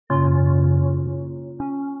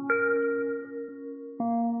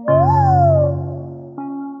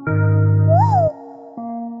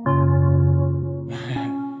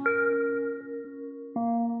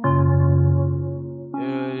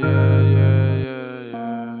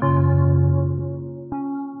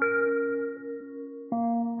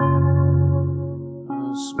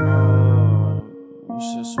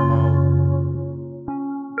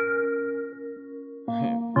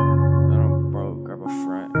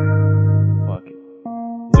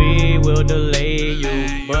will delay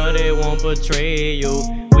you, but it won't betray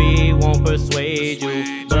you. We won't persuade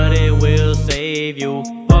you, but it will save you.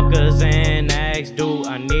 Fuckers and axe do.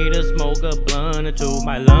 I need to smoke a blunt or two.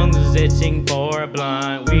 My lungs is itching for a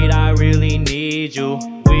blunt. Weed, I really need you.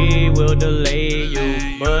 We will delay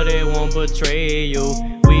you, but it won't betray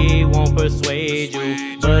you. We won't persuade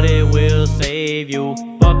you, but it will save you.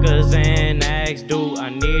 Fuckers and axe do. I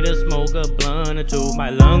need to smoke a blunt or two. My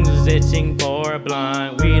lungs is itching for a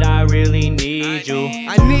blunt. Weed, I really need you.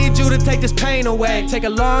 I need you to take this pain away. Take a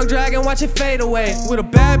long drag and watch it fade away. With a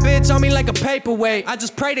bad bitch on me like a paperweight. I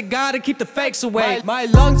just pray to God to keep the fakes away. My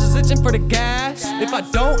lungs is itching for the gas. If I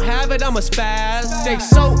don't have it, I'ma spaz. They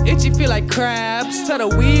so itchy, feel like crabs. Tell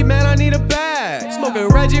the weed man I need a bag. Smoking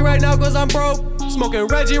Reggie right now cause I'm broke. Smoking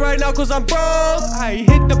Reggie right now cause I'm broke. I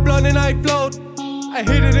hit the blunt and I float. I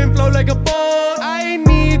hit it and float like a boat. I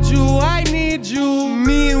need you, I need you.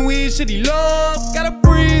 Me and weed, shitty love. Gotta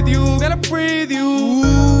breathe you, gotta breathe you.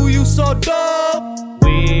 Ooh, you so dope.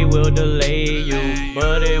 We will delay you,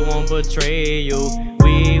 but it won't betray you.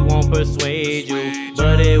 We won't persuade you,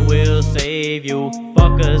 but it will save you.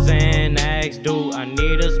 Fuckers and axe do. I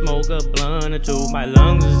need to smoke a blunt or two. My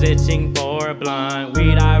lungs is itching for a blunt.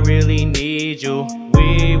 Weed, I really need you.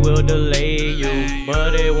 We will delay you,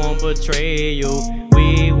 but it won't betray you.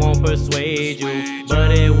 We won't persuade you,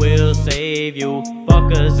 but it will save you.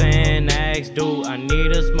 Fuckers and axe do. I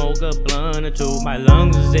need to smoke a blunt or two. My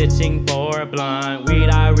lungs is itching for a blunt. Weed,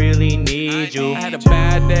 I really need you. I had a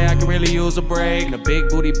bad day, I could really use a break. And a big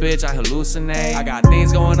booty bitch, I hallucinate. I got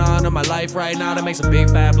things going on in my life right now that makes a big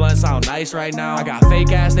fat blunt sound nice right now. I got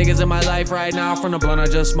fake ass niggas in my life right now. From the blunt I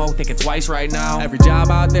just smoked, think it twice right now. Every job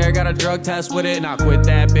out there got a drug test with it, and I'll quit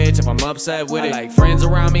that bitch if I'm upset with it. I like friends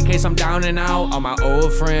around me in case I'm down and out. All my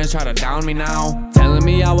old friends try to down me now, telling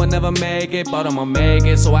me I would never make it, but I'ma make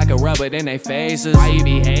it so I can rub it in their faces. Why you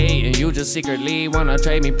be hating? You just secretly wanna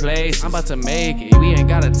trade me place. I'm about to make it, we ain't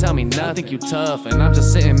gotta tell me nothing. You tough, and I'm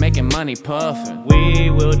just sitting making money puffin'. We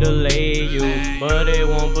will delay you, but it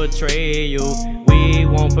won't betray you. We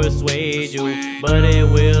won't persuade you, but it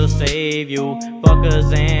will save you.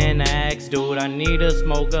 Fuckers and axe dude. I need to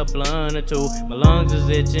smoke a blunt or two. My lungs is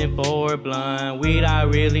itching for a blunt. Weed, I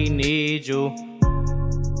really need you.